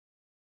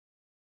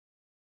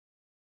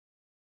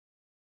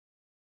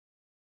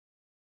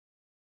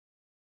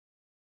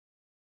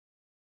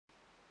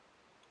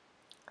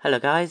Hello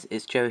guys,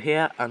 it's Joe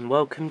here and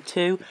welcome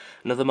to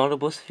another model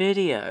bus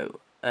video.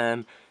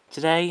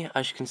 Today,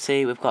 as you can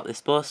see, we've got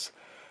this bus.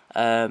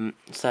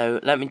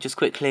 So let me just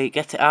quickly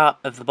get it out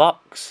of the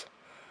box.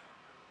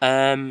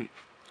 And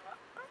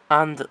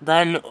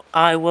then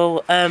I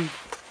will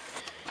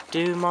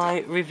do my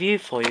review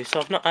for you.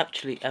 So I've not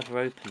actually ever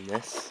opened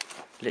this.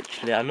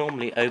 Literally, I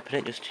normally open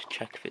it just to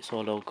check if it's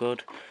all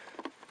good.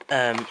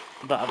 But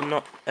I've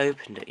not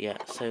opened it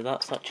yet, so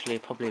that's actually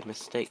probably a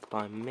mistake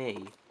by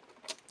me.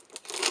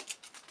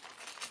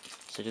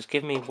 So just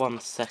give me 1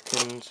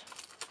 second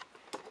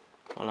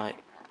while I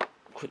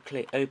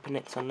quickly open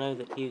it, because I know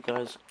that you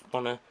guys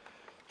want to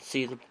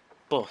see the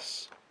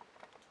bus.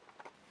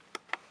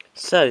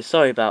 So,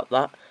 sorry about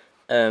that,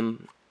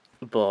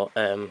 but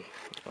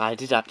I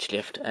did actually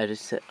have to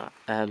edit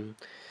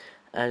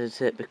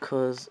it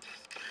because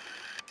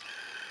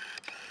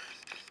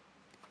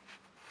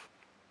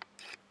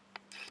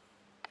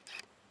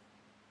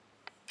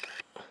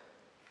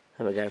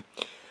there we go.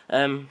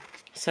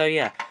 So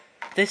yeah,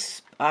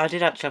 this I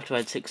did actually have to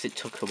edit it because it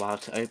took a while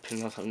to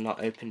open, as I've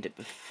not opened it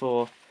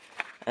before.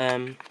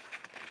 But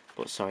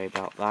sorry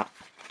about that.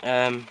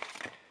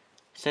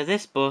 So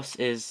this bus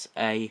is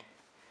a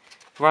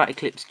Wright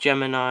Eclipse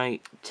Gemini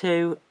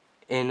 2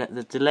 in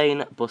the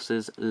Delaine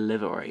buses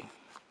livery.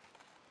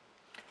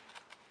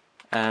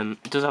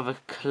 It does have a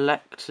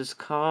collector's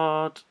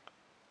card,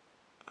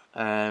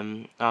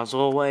 as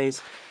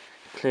always,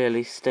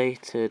 clearly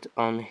stated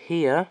on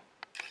here,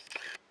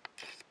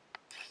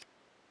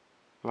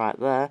 right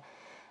there,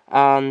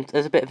 and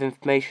there's a bit of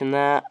information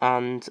there,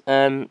 and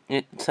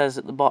it says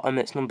at the bottom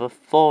it's number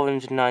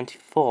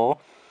 494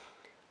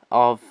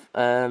 of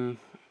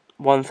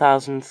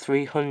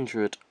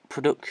 1,300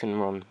 production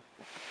run.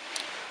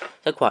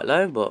 They're quite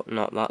low, but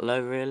not that low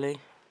really,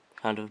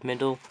 kind of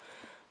middle.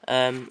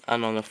 And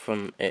on the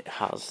front it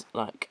has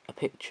like a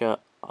picture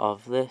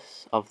of the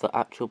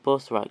actual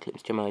bus, Wright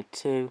Eclipse Gemini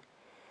 2.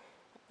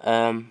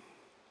 So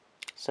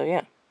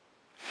yeah.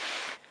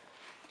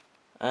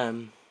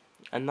 And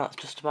that's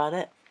just about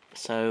it.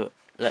 So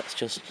let's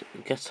just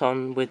get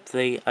on with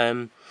the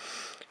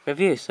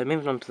review. So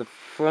moving on to the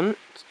front.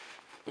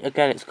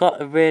 Again, it's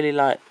got a really,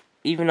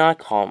 even I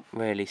can't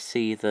really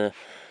see the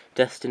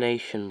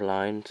destination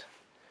blind,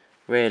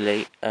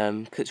 really,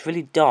 because it's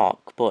really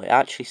dark, but it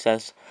actually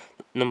says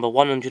number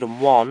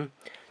 101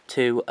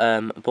 to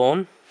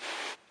Bourne.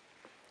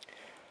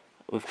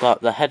 We've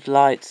got the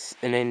headlights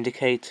and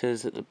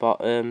indicators at the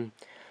bottom,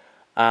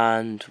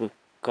 and we've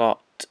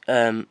got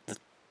the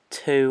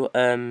two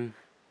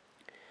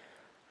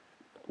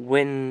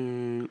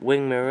wing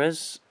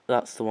mirrors.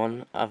 That's the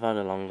one. I've had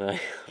a long day,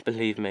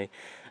 believe me.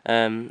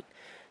 The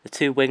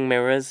two wing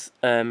mirrors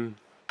there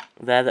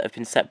that have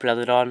been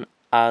separated on,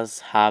 as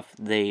have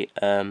the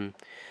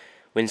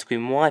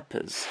windscreen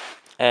wipers.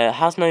 It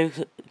has no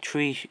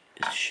tree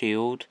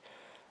shield,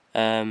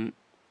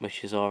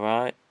 which is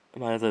alright.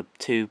 My other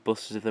two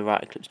buses of the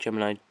Wright Eclipse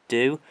Gemini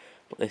do,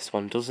 but this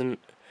one doesn't,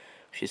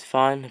 which is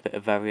fine. A bit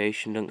of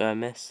variation, don't go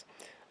amiss.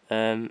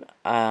 And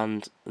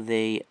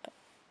the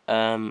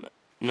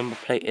number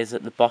plate is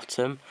at the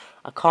bottom.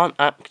 I can't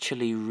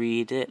actually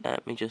read it.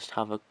 Let me just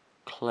have a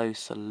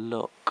closer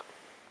look.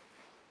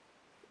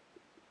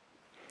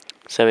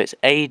 So it's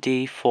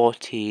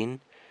AD14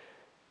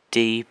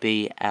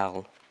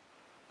 DBL.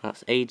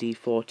 That's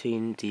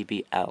AD14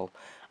 DBL.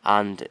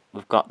 And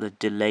we've got the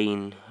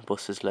Delaine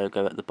buses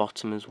logo at the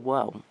bottom as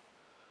well.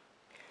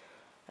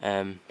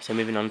 So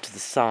moving on to the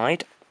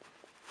side.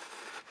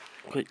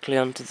 Quickly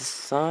onto the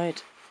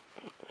side.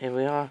 Here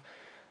we are.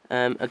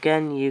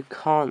 Again, you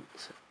can't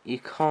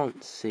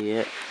see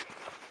it.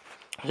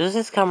 Does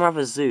this camera have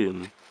a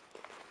zoom?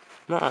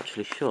 I'm not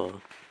actually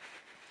sure.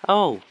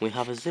 Oh, we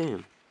have a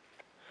zoom.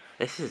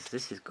 This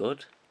is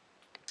good.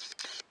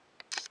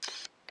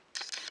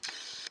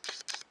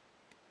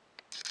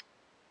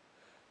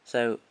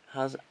 So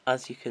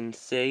as you can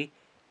see,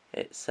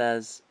 it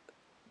says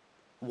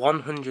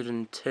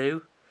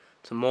 102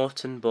 to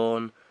Moreton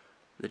Bourne,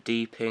 the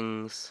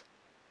Deepings,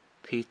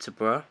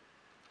 Peterborough,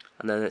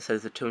 and then it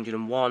says the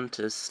 201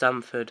 to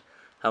Stamford,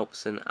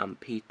 Helpson and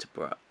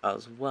Peterborough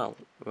as well,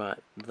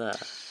 right there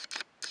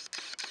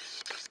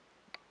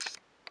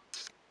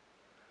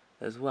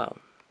as well.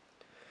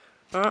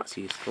 Well, that's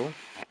useful.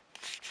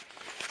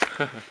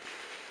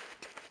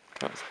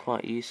 That's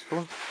quite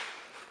useful.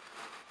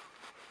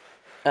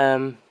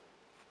 So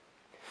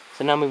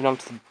now moving on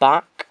to the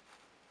back.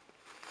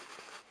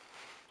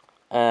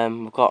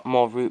 We've got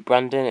more route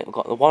branding. We've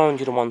got the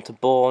 101 to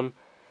Bourne,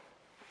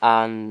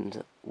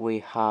 and we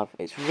have,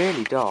 it's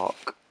really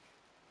dark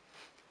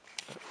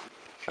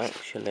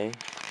actually. You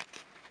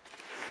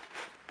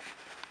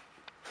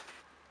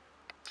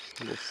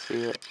can just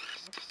see it.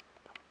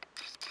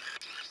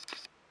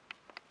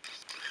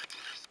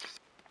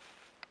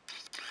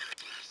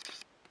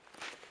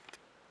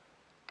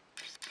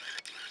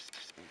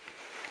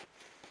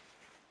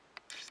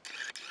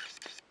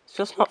 It's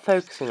just not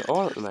focusing at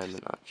all at the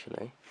moment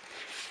actually.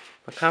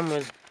 My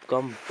camera's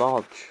gone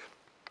bodge.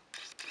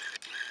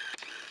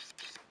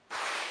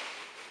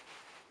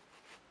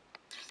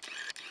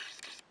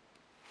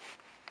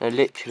 No,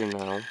 literally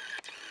now.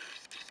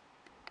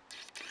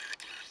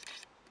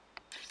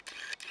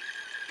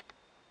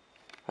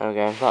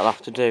 Okay, that'll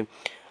have to do.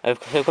 So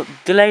we've got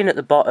Delaine at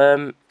the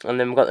bottom, and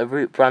then we've got the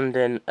root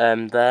branding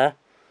there.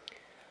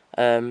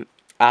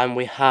 And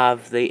we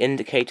have the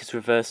indicators,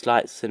 reverse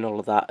lights, and all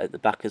of that at the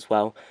back as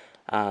well.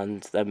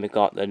 And then we've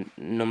got the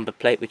number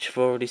plate, which I've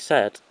already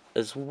said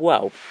as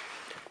well.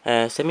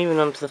 So moving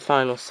on to the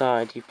final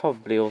side, you've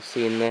probably all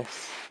seen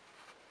this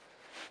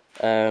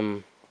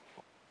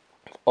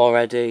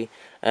already.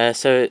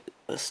 So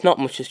it's not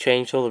much has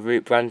changed, all the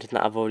route branding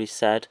that I've already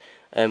said.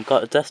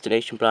 Got a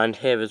destination blind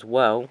here as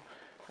well,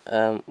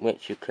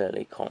 which you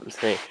clearly can't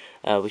see,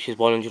 which is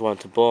 101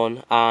 to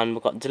Bourne. And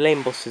we've got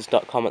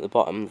DelaneBuses.com at the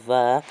bottom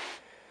there.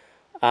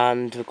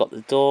 And we've got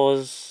the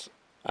doors,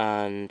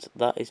 and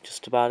that is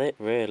just about it,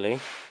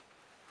 really.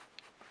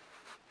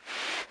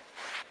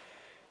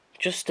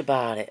 Just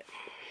about it.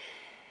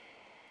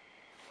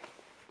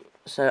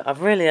 So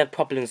I've really had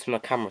problems with my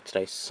camera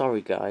today.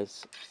 Sorry,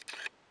 guys.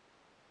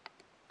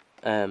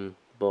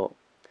 But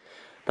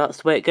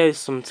that's the way it goes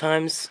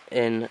sometimes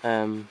in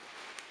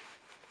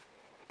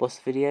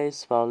bus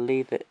videos. So I'll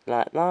leave it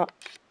like that,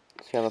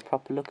 so you have a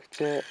proper look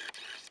at it.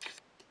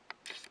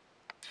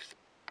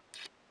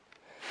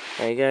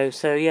 There you go.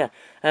 So yeah,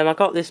 I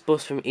got this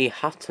bus from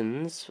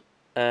Hattons.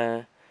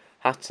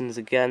 Hattons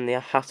again, the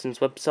Hattons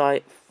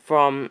website,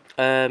 from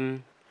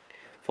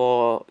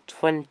for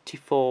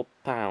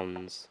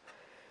 £24.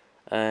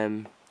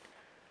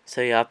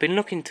 So yeah, I've been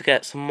looking to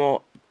get some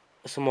more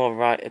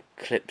Wright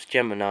Eclipse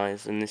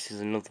Geminis, and this is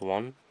another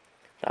one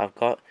that I've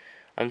got.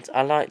 And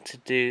I like to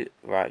do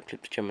Wright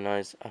Eclipse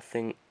Geminis. I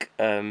think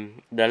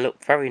they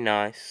look very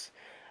nice,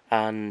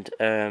 and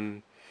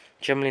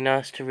generally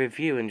nice to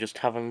review and just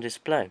have on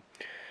display.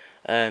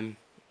 So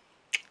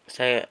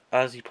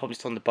as you probably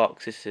saw in the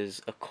box, this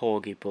is a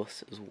Corgi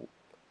bus,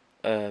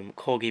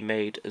 Corgi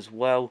made as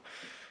well.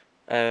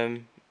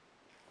 So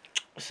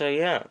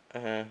yeah,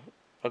 I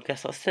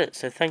guess that's it.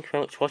 So thank you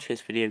very much for watching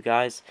this video,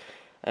 guys.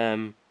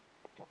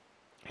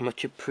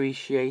 Much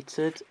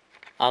appreciated,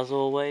 as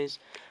always.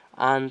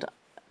 And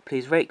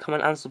please rate,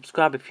 comment, and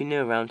subscribe if you're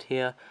new around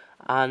here.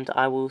 And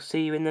I will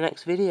see you in the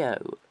next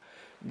video.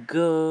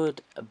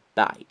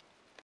 Goodbye.